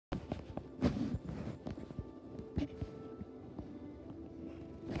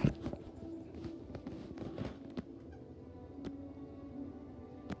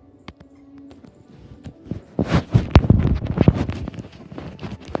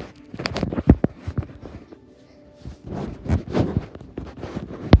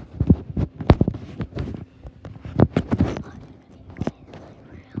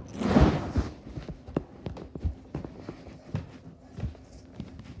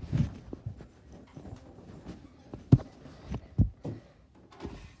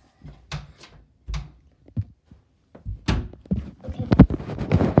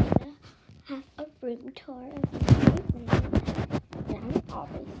room tour of my room, and I'm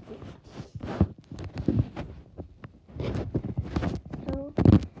always so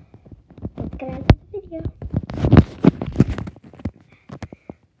let's get out of the video.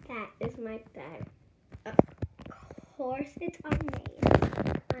 That is my bed. Of course, it's unmade.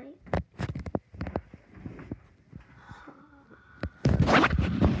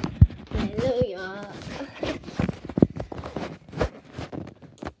 Hallelujah.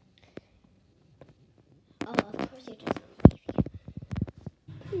 Oh, of course you just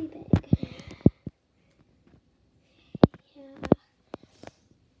pretty big. Yeah.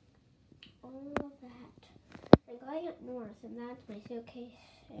 All of that. I'm going up north, and that's my suitcase.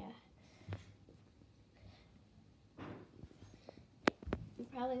 Yeah. You're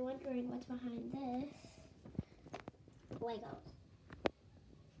probably wondering what's behind this. Legos.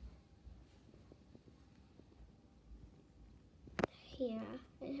 Here,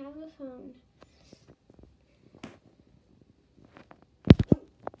 I have a phone.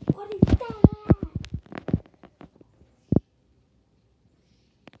 What is that?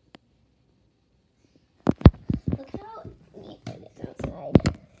 Look how neat it is outside.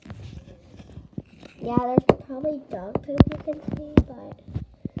 Yeah, there's probably dog poop you can see, but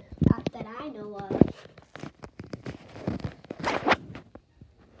not that I know of.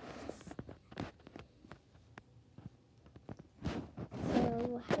 So,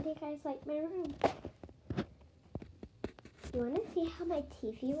 how do you guys like my room? You want to see how my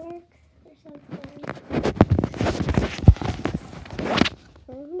TV works or something?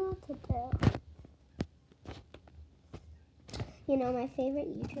 I don't know what to do. You know, my favorite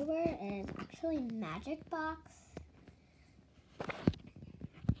YouTuber is actually Magic Box.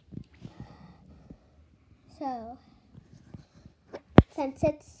 So, since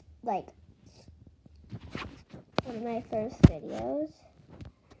it's like one of my first videos,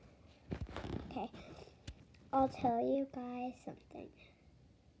 okay, I'll tell you guys something.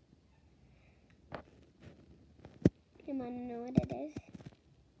 You want to know what it is?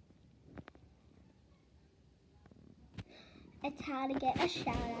 It's how to get a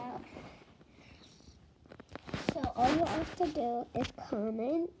shout out. So all you have to do is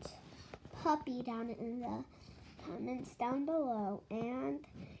comment puppy down in the comments down below and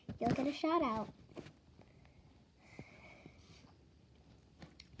you'll get a shout out.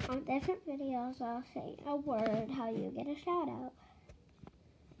 On different videos I'll say a word how you get a shout out.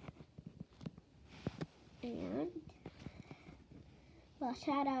 And well,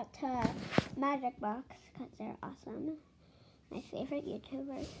 shout out to Magic Box because they're awesome. My favorite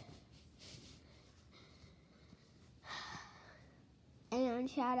YouTubers. And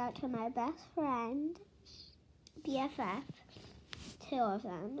shout out to my best friend, BFF, 2 of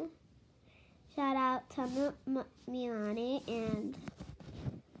them. Shout out to Milani and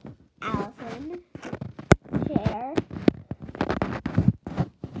Allison, Cher,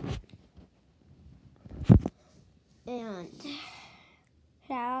 and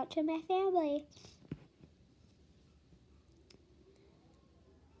shout out to my family.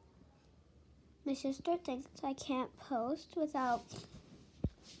 My sister thinks I can't post without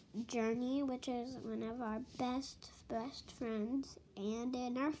Journey, which is one of our best friends, and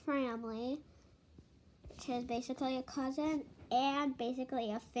in our family, which is basically a cousin and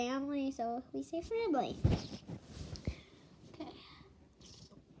basically a family, so we say family. Okay.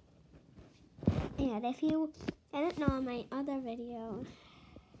 And if you didn't know in my other video,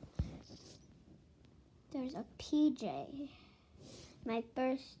 there's a PJ, my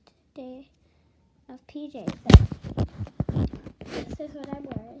birthday of PJ. So this is what I'm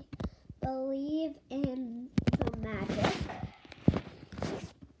wearing. Believe in the magic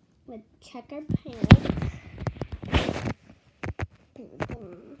with checkered pants.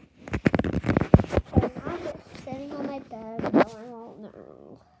 So now I'm just sitting on my bed going, oh no.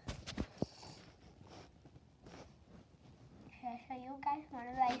 Should I show you guys one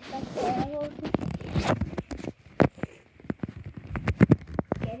of my stuffed animals?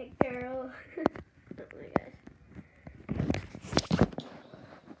 Get it, girl. Oh my gosh.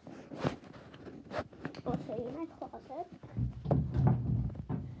 I'll show you my closet.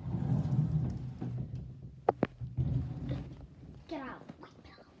 Get out.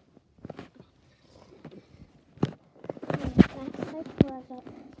 That's my closet.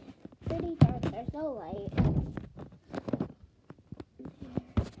 Pretty dark. There's no light.